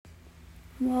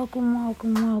Welcome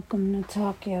to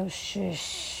Talk Your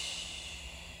Shish.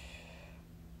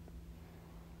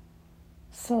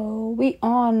 So, we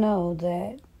all know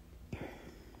that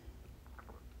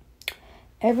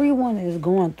everyone is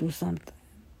going through something.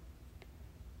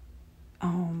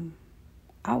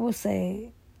 I would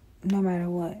say, no matter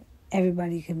what,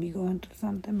 everybody can be going through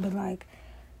something. But,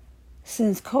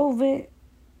 since COVID,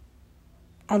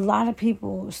 a lot of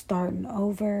people are starting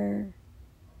over,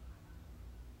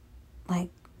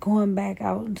 going back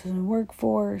out into the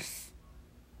workforce.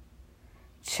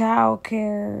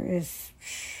 Childcare is...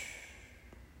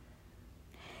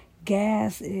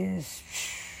 Gas is...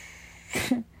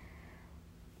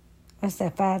 What's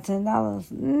that, $5-10?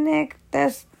 Nick,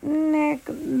 that's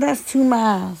 2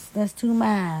 miles. That's 2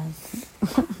 miles.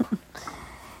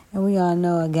 And we all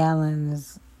know a gallon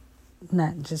is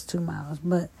not just 2 miles.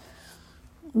 But,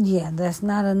 yeah, that's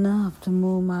not enough to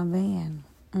move my van.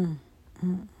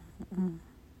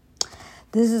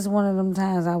 This is one of them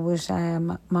times I wish I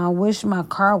had my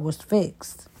car was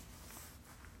fixed.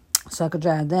 So I could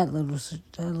drive that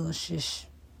little shish.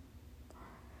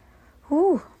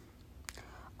 Whew.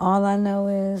 All I know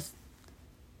is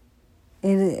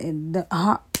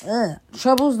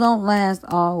troubles don't last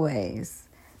always.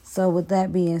 So with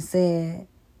that being said,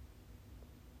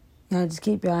 y'all just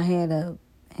keep your head up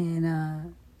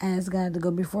and ask God to go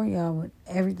before y'all with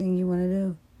everything you want to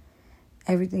do.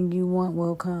 Everything you want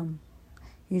will come.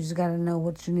 You just got to know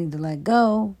what you need to let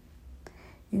go.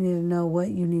 You need to know what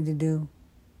you need to do.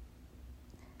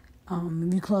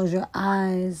 If you close your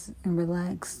eyes and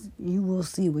relax, you will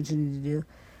see what you need to do.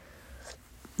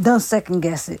 Don't second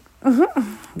guess it.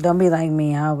 Don't be like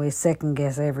me. I always second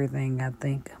guess everything I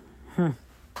think.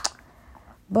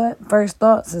 But first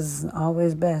thoughts is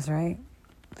always best, right?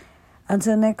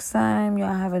 Until next time,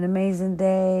 y'all have an amazing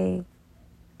day.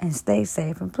 And stay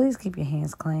safe. And please keep your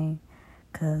hands clean.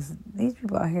 Because these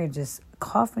people out here just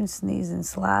coughing, sneezing,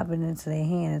 slobbing into their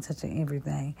hand and touching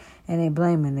everything. And they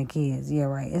blaming the kids. Yeah,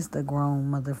 right. It's the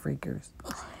grown mother freakers.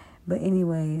 But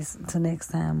anyways, till next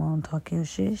time on Talk Your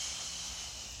Shish.